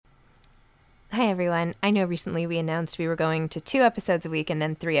Hi, everyone. I know recently we announced we were going to 2 episodes a week and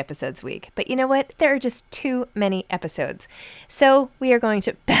then 3 episodes a week. But you know what? There are just too many episodes. So we are going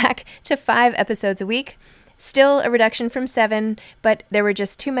back to 5 episodes a week. Still a reduction from 7, but there were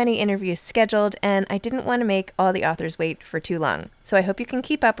just too many interviews scheduled, and I didn't want to make all the authors wait for too long. So I hope you can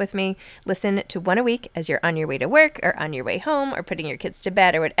keep up with me. Listen to 1 a week as you're on your way to work or on your way home or putting your kids to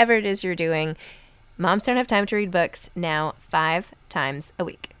bed or whatever it is you're doing. Moms Don't Have Time to Read Books, now 5 times a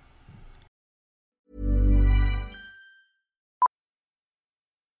week.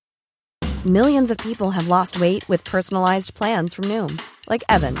 Millions of people have lost weight with personalized plans from Noom. Like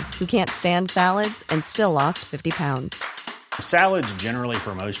Evan, who can't stand salads and still lost 50 pounds. Salads generally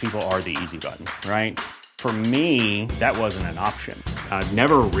for most people are the easy button, right? For me, that wasn't an option. I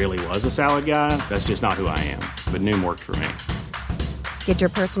never really was a salad guy. That's just not who I am. But Noom worked for me. Get your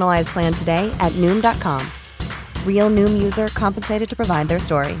personalized plan today at Noom.com. Real Noom user compensated to provide their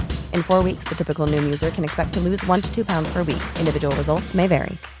story. In 4 weeks, the typical Noom user can expect to lose 1 to 2 pounds per week. Individual results may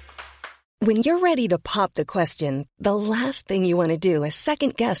vary. When you're ready to pop the question, the last thing you want to do is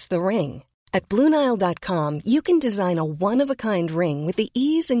second-guess the ring. At BlueNile.com, you can design a one-of-a-kind ring with the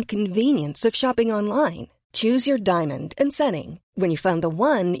ease and convenience of shopping online. Choose your diamond and setting. When you find the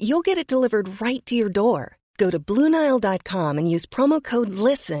one, you'll get it delivered right to your door. Go to BlueNile.com and use promo code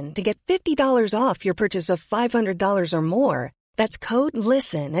LISTEN to get $50 off your purchase of $500 or more. That's code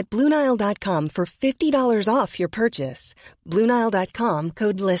LISTEN at BlueNile.com for $50 off your purchase. BlueNile.com,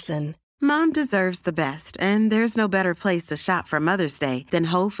 code LISTEN. Mom deserves the best, and there's no better place to shop for Mother's Day than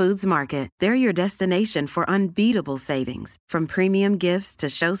Whole Foods Market. They're your destination for unbeatable savings, from premium gifts to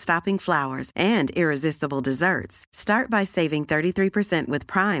show-stopping flowers and irresistible desserts. Start by saving 33% with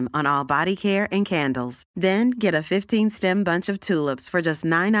Prime on all body care and candles. Then get a 15-stem bunch of tulips for just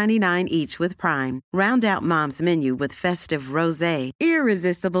 $9.99 each with Prime. Round out Mom's menu with festive rosé,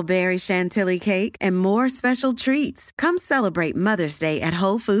 irresistible berry chantilly cake, and more special treats. Come celebrate Mother's Day at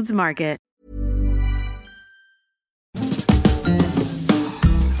Whole Foods Market.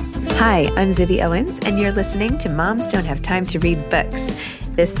 Hi, I'm Zibby Owens, and you're listening to Moms Don't Have Time to Read Books.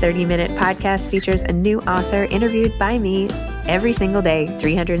 This 30-minute podcast features a new author interviewed by me every single day,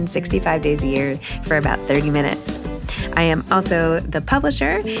 365 days a year, for about 30 minutes. I am also the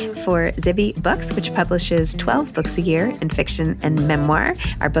publisher for Zibby Books, which publishes 12 books a year in fiction and memoir.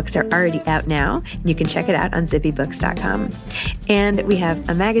 Our books are already out now. You can check it out on zibbybooks.com. And we have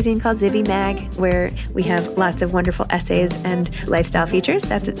a magazine called Zibby Mag, where we have lots of wonderful essays and lifestyle features.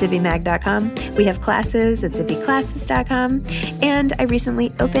 That's at zibbymag.com. We have classes at zibbyclasses.com. And I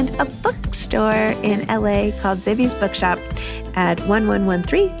recently opened a bookstore in LA called Zibby's Bookshop at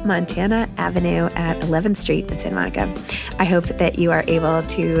 1113 Montana Avenue at 11th Street in Santa Monica. I hope that you are able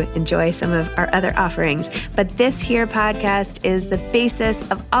to enjoy some of our other offerings. But this here podcast is the basis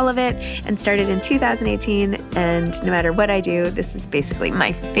of all of it and started in 2018. And no matter what I do, this is basically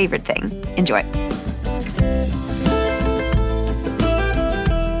my favorite thing. Enjoy.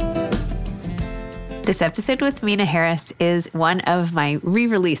 This episode with Meena Harris is one of my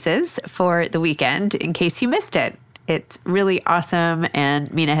re-releases for the weekend, in case you missed it. It's really awesome, and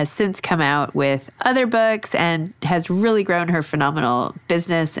Meena has since come out with other books and has really grown her phenomenal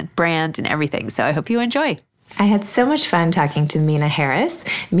business and brand and everything. So I hope you enjoy. I had so much fun talking to Meena Harris.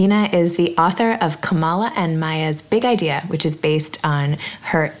 Meena is the author of Kamala and Maya's Big Idea, which is based on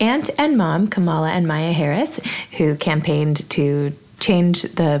her aunt and mom, Kamala and Maya Harris, who campaigned to change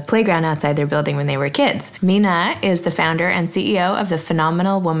the playground outside their building when they were kids. Meena is the founder and CEO of the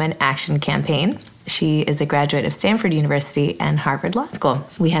Phenomenal Woman Action Campaign. She is a graduate of Stanford University and Harvard Law School.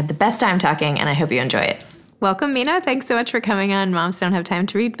 We had the best time talking, and I hope you enjoy it. Welcome, Meena. Thanks so much for coming on Moms Don't Have Time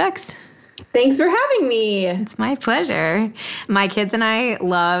to Read Books. Thanks for having me. It's my pleasure. My kids and I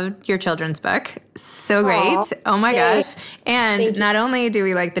loved your children's book. So great. Aww. Oh my gosh. Thank And not only do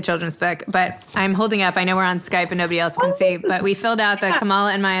we like the children's book, but I'm holding up, I know we're on Skype and nobody else can see, but we filled out the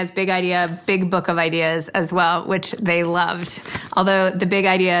Kamala and Maya's Big Idea, Big Book of Ideas as well, which they loved. Although the big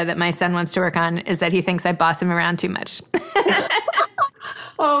idea that my son wants to work on is that he thinks I boss him around too much.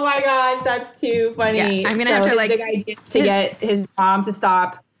 Oh my gosh, that's too funny. Yeah, I'm going to have to big idea to get his mom to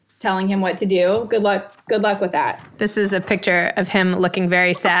stop telling him what to do. Good luck with that. This is a picture of him looking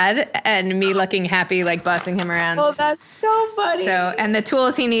very sad and me looking happy, like bossing him around. Oh, that's so funny. So, and the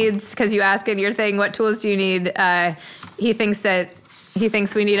tools he needs, because you ask in your thing, what tools do you need? He thinks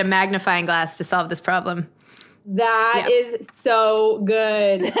we need a magnifying glass to solve this problem. That is so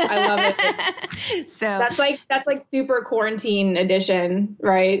good. I love it. So that's like super quarantine edition,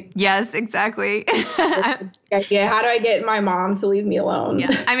 right? Yes, exactly. Yeah. How do I get my mom to leave me alone? Yeah.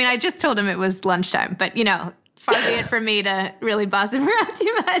 I mean, I just told him it was lunchtime, but Far be it from me to really boss him around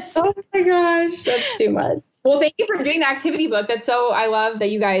too much. Oh my gosh, that's too much. Well, thank you for doing the activity book. I love that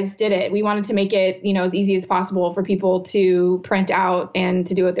you guys did it. We wanted to make it, as easy as possible for people to print out and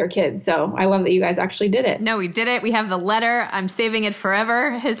to do with their kids. So I love that you guys actually did it. No, we did it. We have the letter. I'm saving it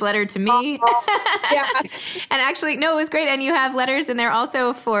forever. His letter to me. Yeah. And actually, no, it was great. And you have letters in there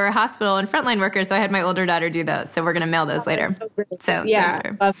also for hospital and frontline workers. So I had my older daughter do those. So we're going to mail those later. So yeah,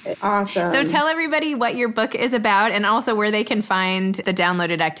 love it. Awesome. So tell everybody what your book is about and also where they can find the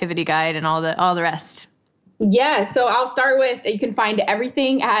downloaded activity guide and all the rest. Yeah, so I'll start with, you can find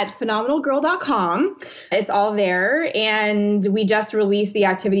everything at phenomenalgirl.com. It's all there. And we just released the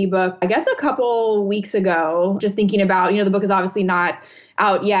activity book, I guess a couple weeks ago, just thinking about, the book is obviously not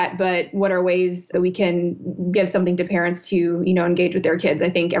out yet, but what are ways that we can give something to parents to, engage with their kids.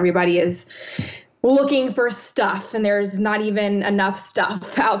 I think everybody is looking for stuff, and there's not even enough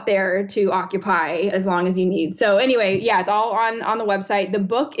stuff out there to occupy as long as you need. So anyway, yeah, it's all on the website. The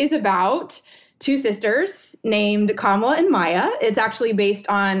book is about two sisters named Kamala and Maya. It's actually based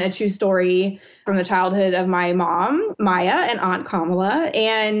on a true story from the childhood of my mom, Maya, and Aunt Kamala.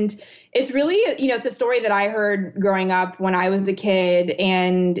 And it's really, it's a story that I heard growing up when I was a kid.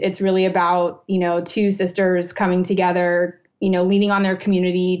 And it's really about, two sisters coming together, leaning on their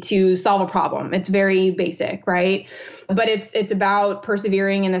community to solve a problem. It's very basic, right? But it's about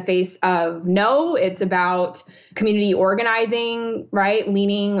persevering in the face of no. It's about community organizing, right?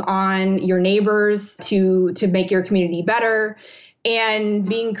 Leaning on your neighbors to make your community better, and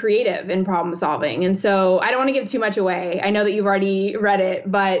being creative in problem solving. And so I don't want to give too much away. I know that you've already read it,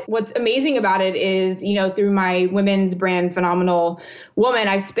 but what's amazing about it is, through my women's brand, Phenomenal Woman,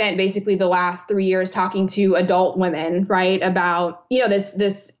 I've spent basically the last 3 years talking to adult women, right, about,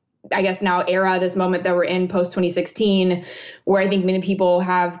 this I guess now era, this moment that we're in post 2016, where I think many people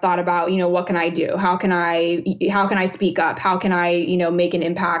have thought about, what can I do? How can I speak up? How can I, make an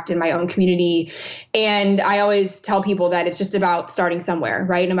impact in my own community? And I always tell people that it's just about starting somewhere,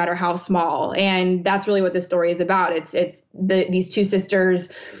 right? No matter how small. And that's really what this story is about. It's these two sisters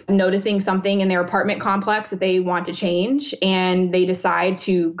noticing something in their apartment complex that they want to change, and they decide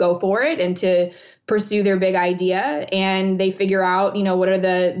to go for it and to pursue their big idea, and they figure out, what are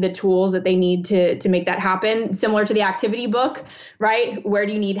the tools that they need to make that happen. Similar to the activity book, right? Where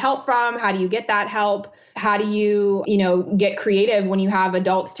do you need help from? How do you get that help? How do you, get creative when you have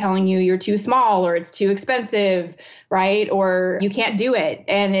adults telling you you're too small or it's too expensive, right? Or you can't do it.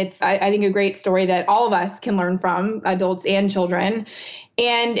 And it's, I think, a great story that all of us can learn from, adults and children.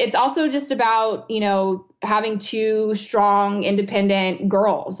 And it's also just about, having two strong, independent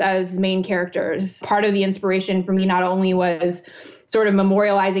girls as main characters. Part of the inspiration for me not only was sort of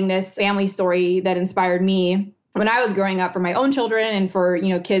memorializing this family story that inspired me when I was growing up for my own children and for,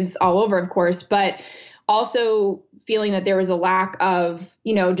 kids all over, of course, but also feeling that there was a lack of,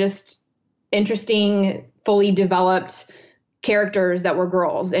 just interesting, fully developed characters that were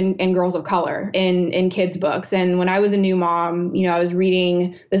girls and girls of color in kids' books. And when I was a new mom, I was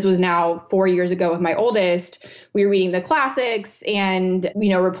reading, this was now 4 years ago with my oldest, we were reading the classics and,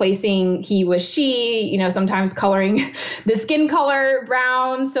 replacing he with she, sometimes coloring the skin color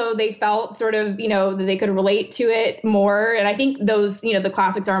brown. So they felt sort of, that they could relate to it more. And I think those, the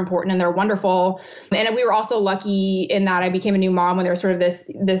classics are important and they're wonderful. And we were also lucky in that I became a new mom when there was sort of this,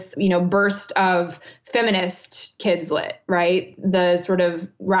 burst of feminist kids lit, right? The sort of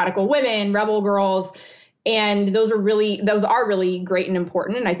radical women, rebel girls. And those are really great and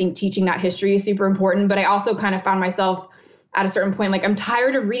important. And I think teaching that history is super important. But I also kind of found myself at a certain point, like, I'm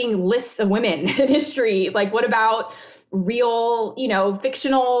tired of reading lists of women in history. Like, what about real,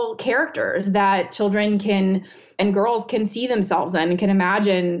 fictional characters that children and girls can see themselves in and can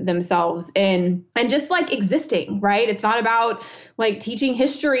imagine themselves in, and just like existing, right? It's not about like teaching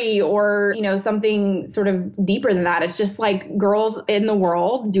history or, something sort of deeper than that. It's just like girls in the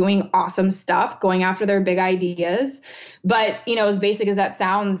world doing awesome stuff, going after their big ideas. But, as basic as that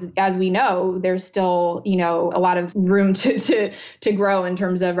sounds, as we know, there's still, a lot of room to grow in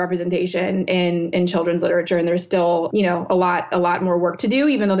terms of representation in children's literature. And there's still, a lot more work to do,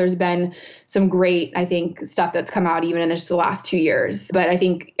 even though there's been some great, I think, stuff that's come out even in just the last 2 years. But I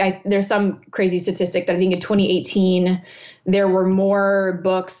think there's some crazy statistic that I think in 2018, there were more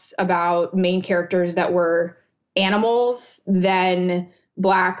books about main characters that were animals than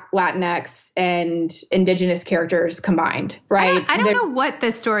Black, Latinx, and Indigenous characters combined, right? I don't know what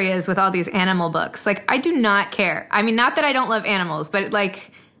this story is with all these animal books. Like, I do not care. I mean, not that I don't love animals, but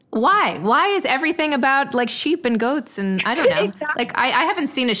like, Why? Why is everything about like sheep and goats and I don't know. Exactly. Like I haven't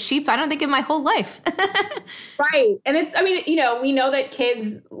seen a sheep, I don't think, in my whole life. Right. And it's, I mean, we know that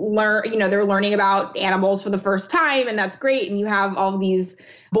kids learn, they're learning about animals for the first time, and that's great. And you have all these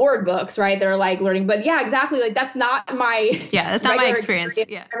board books, right? They're like learning, but yeah, exactly. Like that's not my that's not my experience.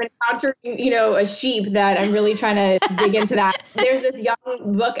 Yeah. I'm encountering, a sheep that I'm really trying to dig into that. There's this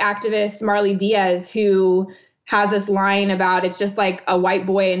young book activist, Marley Diaz, who has this line about it's just like a white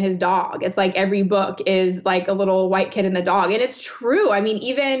boy and his dog. It's like every book is like a little white kid and the dog. And it's true. I mean,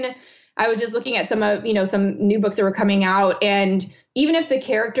 even I was just looking at some new books that were coming out, and even if the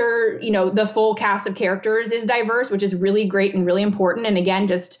character, the full cast of characters is diverse, which is really great and really important. And again,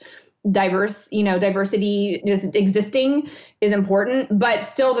 just diversity just existing is important, but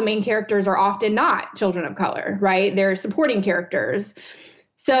still the main characters are often not children of color, right? They're supporting characters.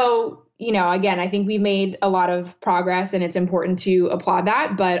 So, again, I think we've made a lot of progress, and it's important to applaud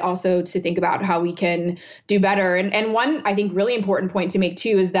that, but also to think about how we can do better. And one, I think, really important point to make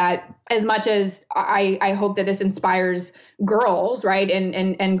too is that as much as I hope that this inspires girls, right,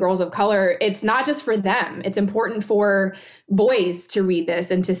 and girls of color, it's not just for them. It's important for boys to read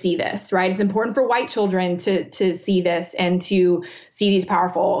this and to see this, right? It's important for white children to see this and to see these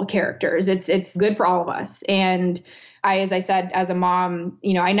powerful characters. It's good for all of us. And as I said, as a mom,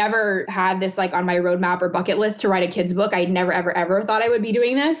 I never had this like on my roadmap or bucket list to write a kid's book. I never, ever, ever thought I would be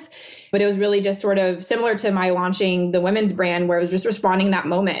doing this. But it was really just sort of similar to my launching the women's brand, where it was just responding that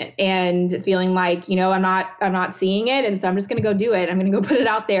moment and feeling like, I'm not seeing it. And so I'm just going to go do it. I'm going to go put it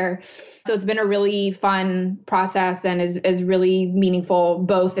out there. So it's been a really fun process and is really meaningful,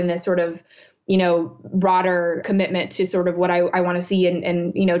 both in this sort of broader commitment to sort of what I want to see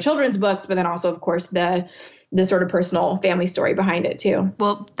in children's books, but then also, of course, the sort of personal family story behind it too.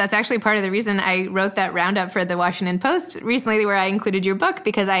 Well, that's actually part of the reason I wrote that roundup for the Washington Post recently, where I included your book,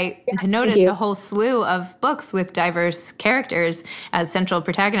 because I noticed a whole slew of books with diverse characters as central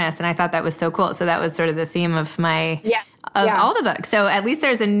protagonists, and I thought that was so cool. So that was sort of the theme of my all the books. So at least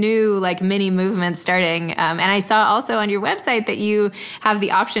there's a new like mini movement starting. And I saw also on your website that you have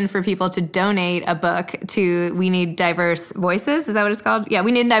the option for people to donate a book to We Need Diverse Voices. Is that what it's called? Yeah,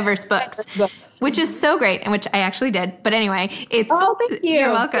 We Need Diverse Books. Which is so great, and which I actually did. But anyway, it's... Oh, thank you.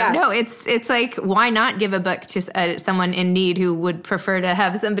 You're welcome. Yeah. No, it's like, why not give a book to someone in need who would prefer to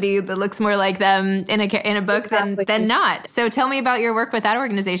have somebody that looks more like them in a book than not? So tell me about your work with that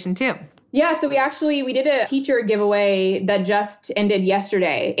organization too. Yeah, so we did a teacher giveaway that just ended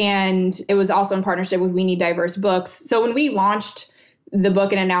yesterday, and it was also in partnership with We Need Diverse Books. So when we launched the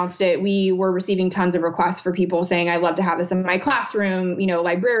book and announced it, we were receiving tons of requests for people saying, I'd love to have this in my classroom,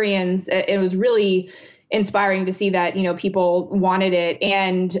 librarians. It was really inspiring to see that, people wanted it.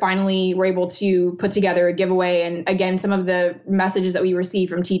 And finally, we're able to put together a giveaway. And again, some of the messages that we received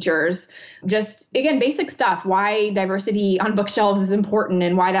from teachers, just, again, basic stuff, why diversity on bookshelves is important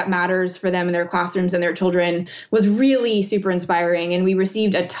and why that matters for them in their classrooms and their children, was really super inspiring. And we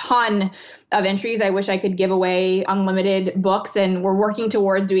received a ton of entries. I wish I could give away unlimited books, and we're working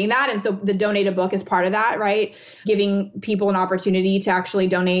towards doing that. And so the donate a book is part of that, right? Giving people an opportunity to actually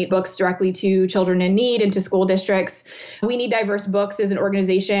donate books directly to children in need and to school districts. We Need Diverse Books is an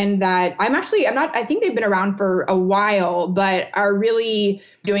organization that I think they've been around for a while, but are really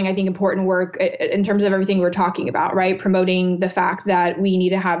doing, I think, important work in terms of everything we're talking about, right? Promoting the fact that we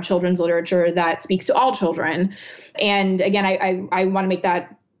need to have children's literature that speaks to all children. And again, I want to make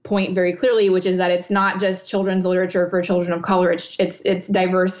that point very clearly, which is that it's not just children's literature for children of color. It's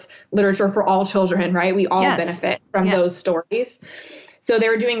diverse literature for all children, right? We all benefit from those stories. So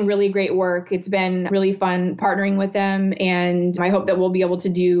they're doing really great work. It's been really fun partnering with them. And I hope that we'll be able to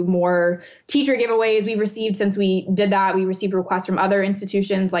do more teacher giveaways. Since we did that, we received requests from other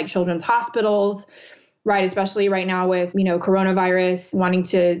institutions like children's hospitals, right? Especially right now with, coronavirus, wanting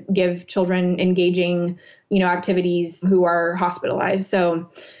to give children engaging, activities who are hospitalized. So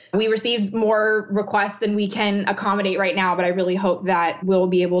we received more requests than we can accommodate right now, but I really hope that we'll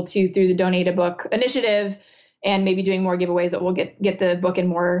be able to, through the Donate a Book initiative and maybe doing more giveaways, that we'll get the book in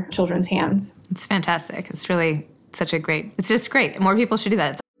more children's hands. It's fantastic. It's really it's just great. More people should do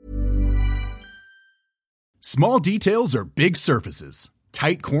that. Small details are big surfaces.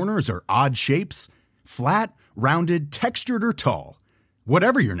 Tight corners are odd shapes. Flat, rounded, textured, or tall.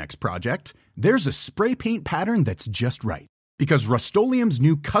 Whatever your next project, there's a spray paint pattern that's just right. Because Rust-Oleum's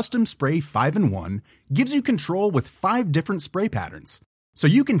new Custom Spray 5-in-1 gives you control with 5 different spray patterns. So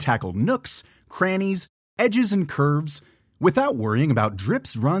you can tackle nooks, crannies, edges, and curves without worrying about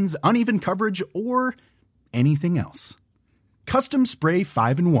drips, runs, uneven coverage, or anything else. Custom Spray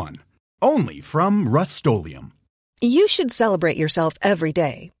 5-in-1. Only from Rust-Oleum. You should celebrate yourself every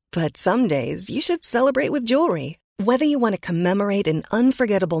day, But some days you should celebrate with jewelry. Whether you want to commemorate an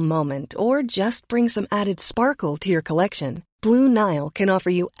unforgettable moment or just bring some added sparkle to your collection, Blue Nile can offer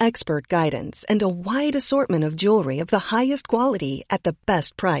you expert guidance and a wide assortment of jewelry of the highest quality at the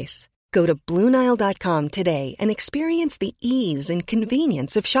best price. Go to BlueNile.com today and experience the ease and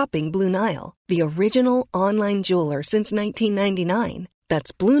convenience of shopping Blue Nile, the original online jeweler since 1999.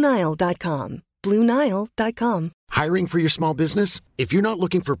 That's BlueNile.com. BlueNile.com. Hiring for your small business? If you're not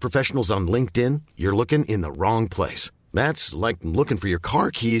looking for professionals on LinkedIn, you're looking in the wrong place. That's like looking for your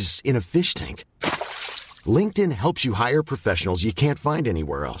car keys in a fish tank. LinkedIn helps you hire professionals you can't find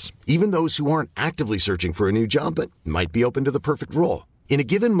anywhere else, even those who aren't actively searching for a new job but might be open to the perfect role. In a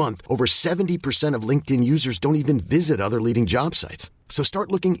given month, over 70% of LinkedIn users don't even visit other leading job sites. So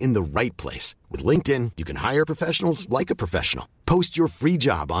start looking in the right place. With LinkedIn, you can hire professionals like a professional. Post your free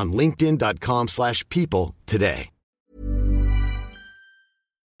job on linkedin.com/people today.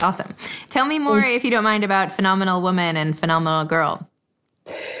 Awesome. Tell me more, if you don't mind, about Phenomenal Woman and Phenomenal Girl.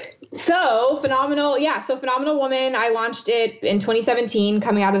 So Phenomenal Woman, I launched it in 2017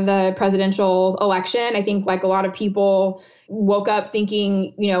 coming out of the presidential election. I think like a lot of people woke up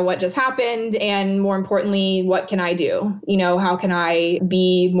thinking, what just happened? And more importantly, what can I do? How can I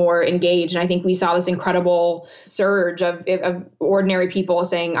be more engaged? And I think we saw this incredible surge of ordinary people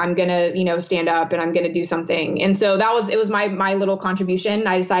saying, I'm going to, stand up and I'm going to do something. And so it was my little contribution.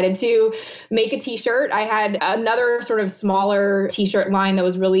 I decided to make a t-shirt. I had another sort of smaller t-shirt line that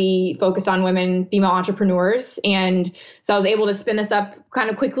was really focused on women, female entrepreneurs. And so I was able to spin this up kind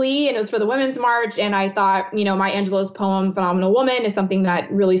of quickly, and it was for the Women's March. And I thought, Maya Angelou's poem, Phenomenal Woman, is something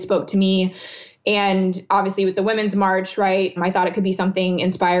that really spoke to me. And obviously with the Women's March, right, I thought it could be something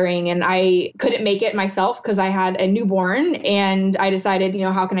inspiring, and I couldn't make it myself because I had a newborn, and I decided,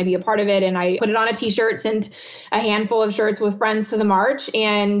 how can I be a part of it? And I put it on a t-shirt, sent a handful of shirts with friends to the march.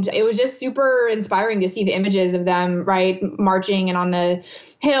 And it was just super inspiring to see the images of them, right, marching and on the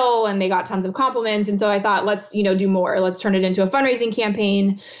hill, and they got tons of compliments. And so I thought, let's, do more. Let's turn it into a fundraising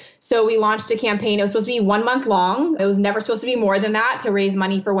campaign. So we launched a campaign. It was supposed to be 1 month long. It was never supposed to be more than that, to raise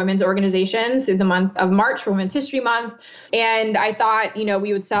money for women's organizations in the month of March for Women's History Month. And I thought,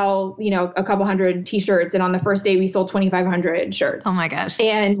 we would sell, a couple hundred t-shirts. And on the first day, we sold 2,500 shirts. Oh my gosh.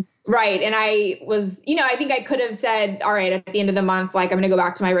 And right. And I was, I think I could have said, all right, at the end of the month, like, I'm going to go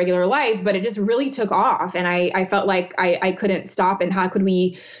back to my regular life, but it just really took off. And I felt like I couldn't stop. And how could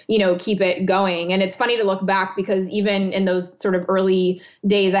we, keep it going? And it's funny to look back, because even in those sort of early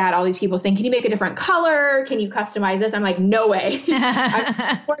days, I had all these people saying, can you make a different color? Can you customize this? I'm like, no way.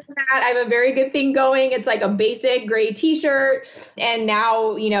 I'm more than that. I have a very good thing going. It's like a basic gray t-shirt. And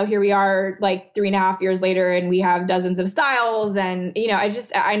now, here we are like 3.5 years later, and we have dozens of styles. And,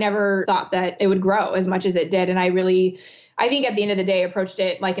 I never thought that it would grow as much as it did. And I think at the end of the day, approached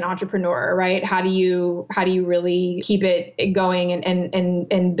it like an entrepreneur, right? How do you really keep it going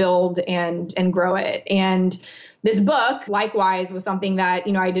and build and grow it? And this book, likewise, was something that,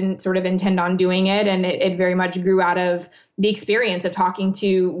 I didn't sort of intend on doing it. And it very much grew out of the experience of talking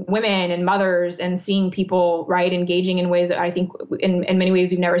to women and mothers and seeing people, right, engaging in ways that I think in many ways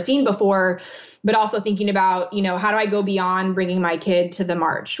we've never seen before, but also thinking about, how do I go beyond bringing my kid to the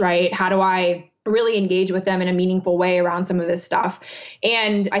march, right? How do I really engage with them in a meaningful way around some of this stuff?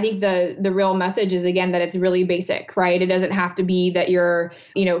 And I think the real message is, again, that it's really basic, right? It doesn't have to be that you're,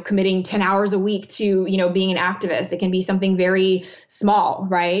 committing 10 hours a week to, being an activist. It can be something very small,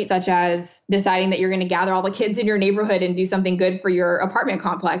 right? Such as deciding that you're going to gather all the kids in your neighborhood and do something good for your apartment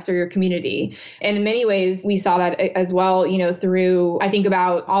complex or your community. And in many ways, we saw that as well, through, I think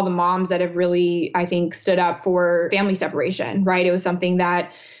about all the moms that have really, I think, stood up for family separation, right? It was something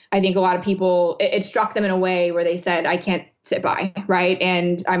that I think a lot of people, it struck them in a way where they said, I can't sit by, right?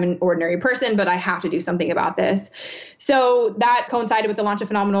 And I'm an ordinary person, but I have to do something about this. So that coincided with the launch of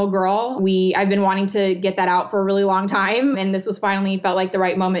Phenomenal Girl. I've been wanting to get that out for a really long time, and this was finally felt like the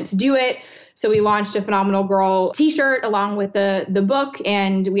right moment to do it. So we launched a Phenomenal Girl t-shirt along with the book,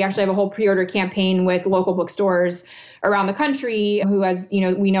 and we actually have a whole pre-order campaign with local bookstores around the country who, as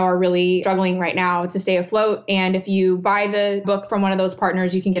we know, are really struggling right now to stay afloat. And if you buy the book from one of those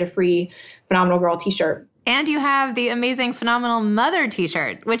partners, you can get a free Phenomenal Girl t-shirt. And you have the amazing Phenomenal Mother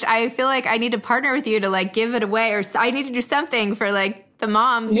t-shirt, which I feel like I need to partner with you to like give it away, or I need to do something for like the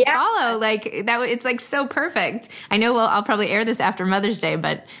moms who follow. Like that, it's like so perfect. I know I'll probably air this after Mother's Day,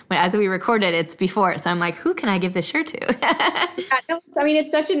 but as we record it, it's before. So I'm like, who can I give this shirt to?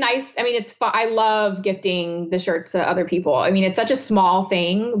 It's such a nice, it's fun. I love gifting the shirts to other people. It's such a small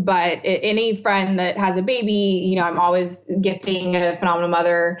thing, but any friend that has a baby, I'm always gifting a Phenomenal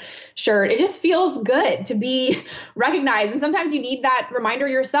Mother shirt. It just feels good to be recognized. And sometimes you need that reminder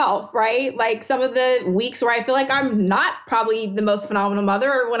yourself, right? Like some of the weeks where I feel like I'm not probably the most phenomenal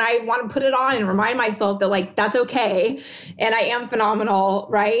mother, or when I want to put it on and remind myself that like, that's okay. And I am phenomenal,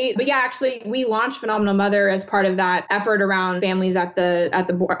 right? But yeah, actually we launched Phenomenal Mother as part of that effort around families at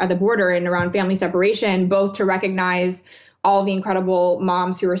the border and around family separation, both to recognize all the incredible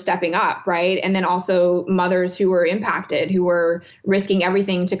moms who are stepping up, right? And then also mothers who were impacted, who were risking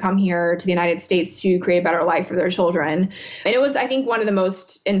everything to come here to the United States to create a better life for their children. And it was, I think, one of the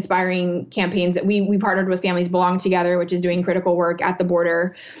most inspiring campaigns that we partnered with Families Belong Together, which is doing critical work at the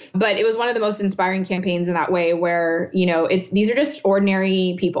border. But it was one of the most inspiring campaigns in that way where, these are just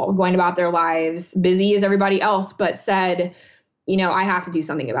ordinary people going about their lives, busy as everybody else, but said, I have to do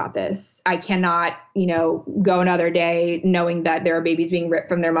something about this. I cannot, go another day knowing that there are babies being ripped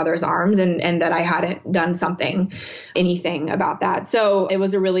from their mother's arms and that I hadn't done anything about that. So it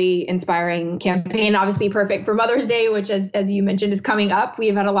was a really inspiring campaign, obviously perfect for Mother's Day, which as you mentioned is coming up.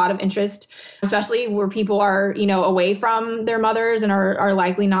 We've had a lot of interest, especially where people are, away from their mothers and are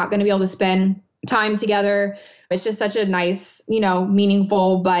likely not going to be able to spend time together. It's just such a nice,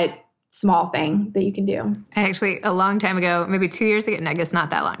 meaningful, but small thing that you can do. Actually, a long time ago, maybe 2 years ago, I guess not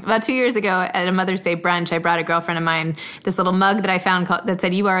that long, about 2 years ago at a Mother's Day brunch, I brought a girlfriend of mine this little mug that I found that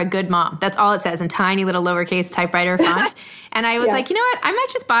said, "You are a good mom." That's all it says in tiny little lowercase typewriter font. And I was like, you know what? I might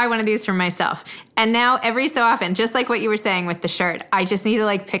just buy one of these for myself. And now every so often, just like what you were saying with the shirt, I just need to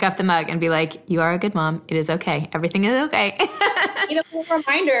like pick up the mug and be like, "You are a good mom. It is okay. Everything is okay." A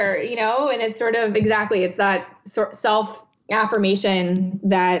reminder, and it's sort of it's that self-affirmation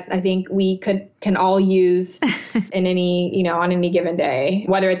that I think we can all use in any, on any given day,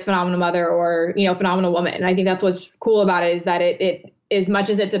 whether it's Phenomenal Mother or, Phenomenal Woman. And I think that's what's cool about it is that it as much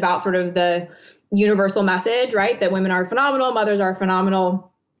as it's about sort of the universal message, right, that women are phenomenal, mothers are phenomenal,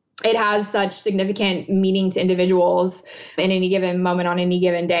 it has such significant meaning to individuals in any given moment on any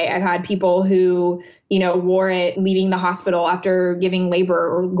given day. I've had people who, wore it leaving the hospital after giving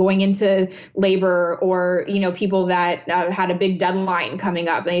labor or going into labor, or, people that had a big deadline coming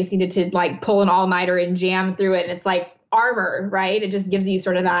up and they just needed to like pull an all-nighter and jam through it. And it's like armor, right? It just gives you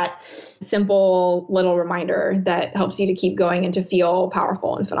sort of that simple little reminder that helps you to keep going and to feel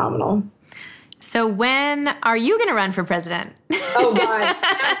powerful and phenomenal. So when are you going to run for president? Oh, God.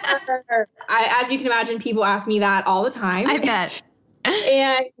 As you can imagine, people ask me that all the time. I bet.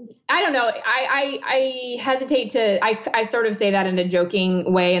 And I don't know. I hesitate to, I sort of say that in a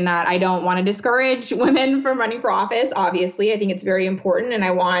joking way in that I don't want to discourage women from running for office. Obviously, I think it's very important and I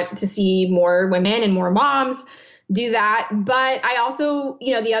want to see more women and more moms do that. But I also,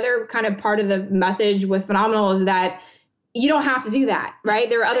 the other kind of part of the message with Phenomenal is that you don't have to do that, right?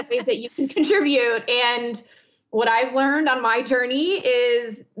 There are other ways that you can contribute. And what I've learned on my journey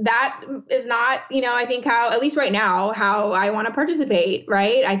is that is not, I think at least right now, how I want to participate,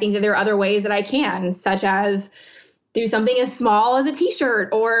 right? I think that there are other ways that I can, such as do something as small as a t-shirt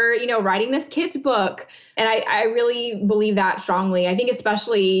or, writing this kid's book. And I really believe that strongly. I think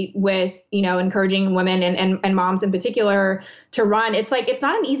especially with, encouraging women and moms in particular to run, it's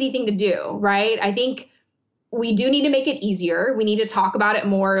not an easy thing to do, right? I think we do need to make it easier. We need to talk about it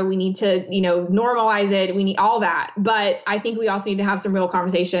more. We need to, normalize it. We need all that. But I think we also need to have some real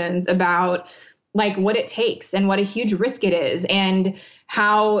conversations about like what it takes and what a huge risk it is and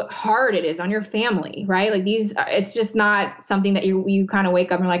how hard it is on your family, right? Like it's just not something that you kind of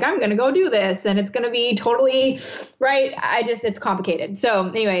wake up and like, I'm going to go do this and it's going to be totally right. It's complicated. So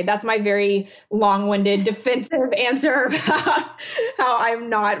anyway, that's my very long-winded defensive answer about how I'm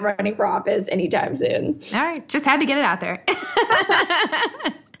not running for office anytime soon. All right. Just had to get it out there.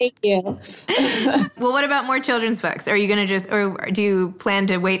 Thank you. Well, what about more children's books? Are you going to or do you plan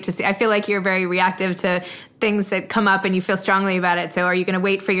to wait to see? I feel like you're very reactive to things that come up and you feel strongly about it. So are you going to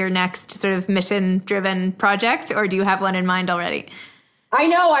wait for your next sort of mission-driven project or do you have one in mind already? I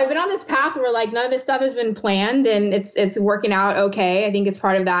know I've been on this path where like none of this stuff has been planned and it's working out okay. I think it's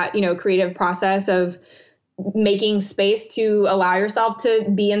part of that, creative process of making space to allow yourself to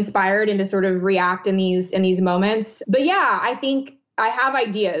be inspired and to sort of react in these moments. But yeah, I think I have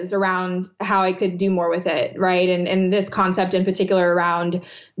ideas around how I could do more with it, right? And this concept in particular around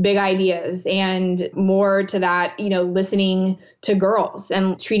big ideas and more to that, listening to girls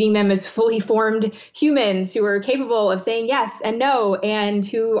and treating them as fully formed humans who are capable of saying yes and no and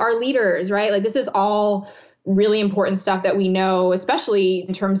who are leaders, right? Like this is all really important stuff that we know, especially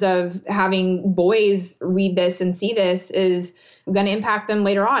in terms of having boys read this and see this is going to impact them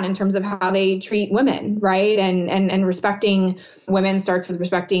later on in terms of how they treat women, right? And respecting women starts with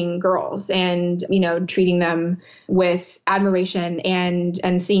respecting girls and, treating them with admiration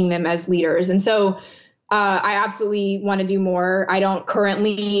and seeing them as leaders. And so I absolutely want to do more. I don't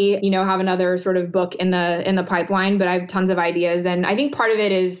currently, have another sort of book in the pipeline, but I have tons of ideas. And I think part of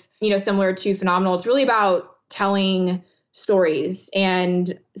it is, similar to Phenomenal. It's really about telling stories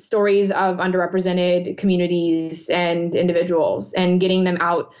and stories of underrepresented communities and individuals and getting them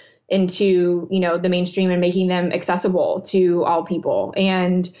out into, the mainstream and making them accessible to all people.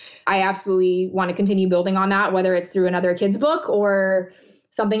 And I absolutely want to continue building on that, whether it's through another kid's book or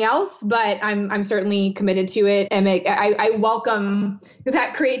something else, but I'm certainly committed to it. And I welcome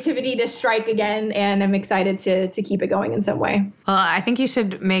that creativity to strike again, and I'm excited to keep it going in some way. Well, I think you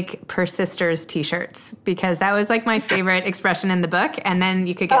should make Persisters t-shirts because that was like my favorite expression in the book. And then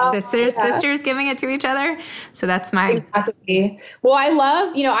you could get sisters giving it to each other. So that's my... Exactly. Well, I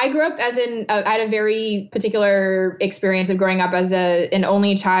love, I grew up I had a very particular experience of growing up as an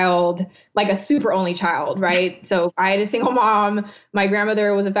only child, like a super only child, right? So I had a single mom. My grandmother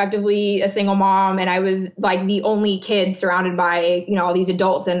was effectively a single mom, and I was like the only kid surrounded by, all these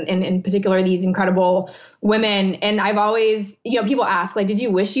adults and in particular these incredible women. And I've always, people ask, like, did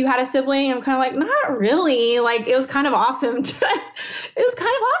you wish you had a sibling? I'm kind of like, not really. Like, it was kind of awesome.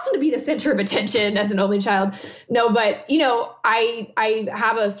 To be the center of attention as an only child. No, but, I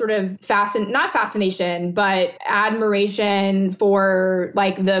have a sort of not fascination, but admiration for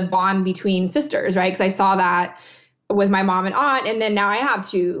like the bond between sisters, right? Because I saw that with my mom and aunt. And then now I have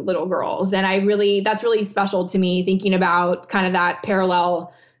two little girls. And that's really special to me, thinking about kind of that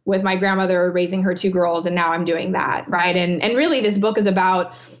parallel with my grandmother raising her two girls. And now I'm doing that. Right. And really this book is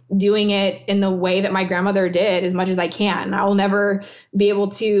about doing it in the way that my grandmother did as much as I can. I will never be able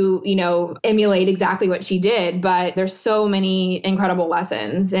to, emulate exactly what she did, but there's so many incredible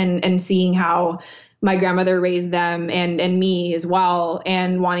lessons and seeing how my grandmother raised them and me as well,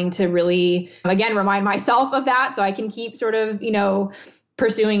 and wanting to really, again, remind myself of that so I can keep sort of,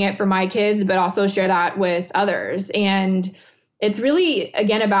 pursuing it for my kids, but also share that with others. And it's really,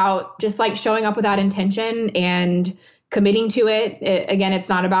 again, about just like showing up with that intention and committing to it. Again, it's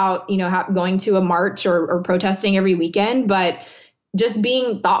not about, going to a march or protesting every weekend, but just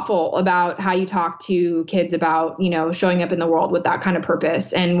being thoughtful about how you talk to kids about, showing up in the world with that kind of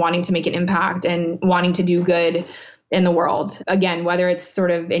purpose and wanting to make an impact and wanting to do good in the world. Again, whether it's sort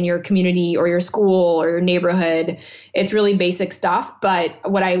of in your community or your school or your neighborhood, it's really basic stuff. But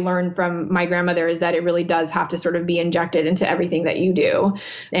what I learned from my grandmother is that it really does have to sort of be injected into everything that you do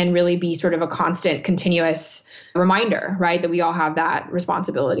and really be sort of a constant, continuous reminder, right? That we all have that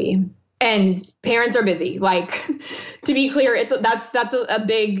responsibility. And parents are busy. Like, to be clear, that's a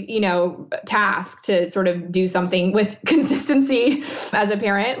big, task to sort of do something with consistency as a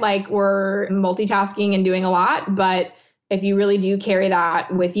parent. Like, we're multitasking and doing a lot, but if you really do carry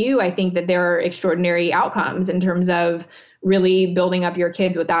that with you, I think that there are extraordinary outcomes in terms of really building up your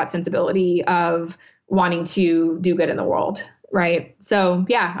kids with that sensibility of wanting to do good in the world. Right. So,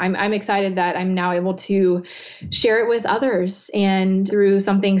 yeah, I'm excited that I'm now able to share it with others and through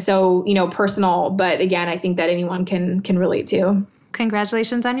something so, personal. But again, I think that anyone can relate to.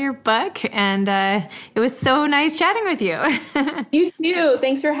 Congratulations on your book. And it was so nice chatting with you. You too.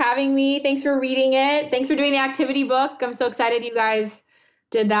 Thanks for having me. Thanks for reading it. Thanks for doing the activity book. I'm so excited you guys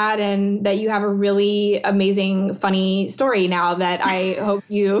did that and that you have a really amazing, funny story now that I hope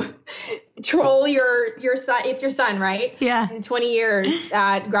you troll your son. It's your son, right? Yeah. In 20 years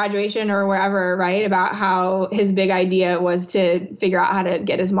at graduation or wherever, right? About how his big idea was to figure out how to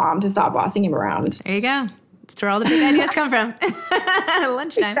get his mom to stop bossing him around. There you go. That's where all the big ideas come from.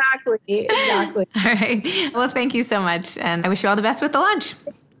 Lunchtime. Exactly. All right. Well, thank you so much. And I wish you all the best with the lunch.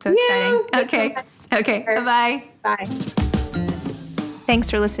 So exciting. Okay. Bye-bye. Bye. Thanks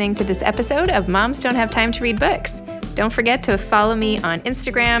for listening to this episode of Moms Don't Have Time to Read Books. Don't forget to follow me on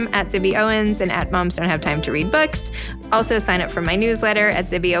Instagram at Zibby Owens and at Moms Don't Have Time to Read Books. Also sign up for my newsletter at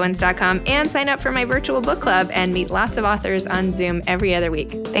zibbyowens.com and sign up for my virtual book club and meet lots of authors on Zoom every other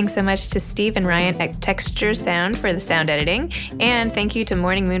week. Thanks so much to Steve and Ryan at Texture Sound for the sound editing. And thank you to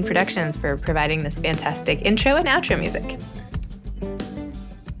Morning Moon Productions for providing this fantastic intro and outro music.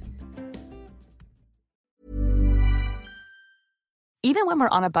 Even when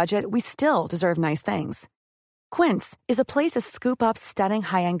we're on a budget, we still deserve nice things. Quince is a place to scoop up stunning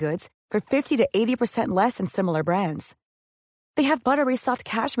high-end goods for 50 to 80% less than similar brands. They have buttery soft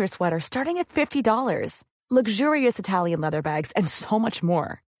cashmere sweaters starting at $50, luxurious Italian leather bags, and so much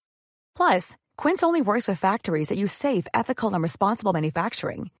more. Plus, Quince only works with factories that use safe, ethical, and responsible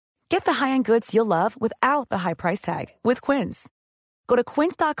manufacturing. Get the high-end goods you'll love without the high price tag with Quince. Go to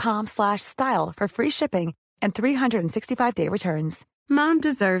quince.com/style for free shipping and 365-day returns. Mom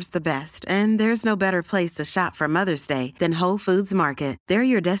deserves the best, and there's no better place to shop for Mother's Day than Whole Foods Market. They're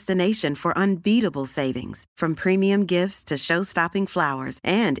your destination for unbeatable savings, from premium gifts to show-stopping flowers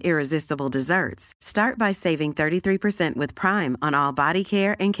and irresistible desserts. Start by saving 33% with Prime on all body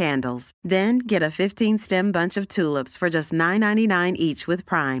care and candles. Then get a 15-stem bunch of tulips for just $9.99 each with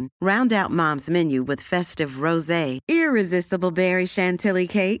Prime. Round out Mom's menu with festive rosé, irresistible berry chantilly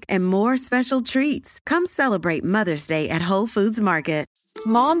cake, and more special treats. Come celebrate Mother's Day at Whole Foods Market.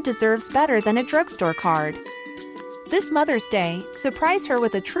 Mom deserves better than a drugstore card. This Mother's Day, surprise her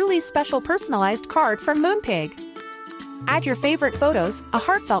with a truly special personalized card from Moonpig. Add your favorite photos, a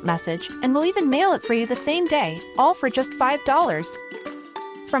heartfelt message, and we'll even mail it for you the same day, all for just $5.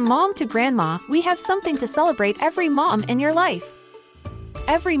 From mom to grandma, we have something to celebrate every mom in your life.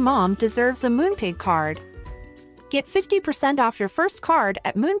 Every mom deserves a Moonpig card. Get 50% off your first card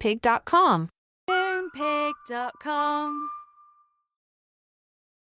at moonpig.com. Moonpig.com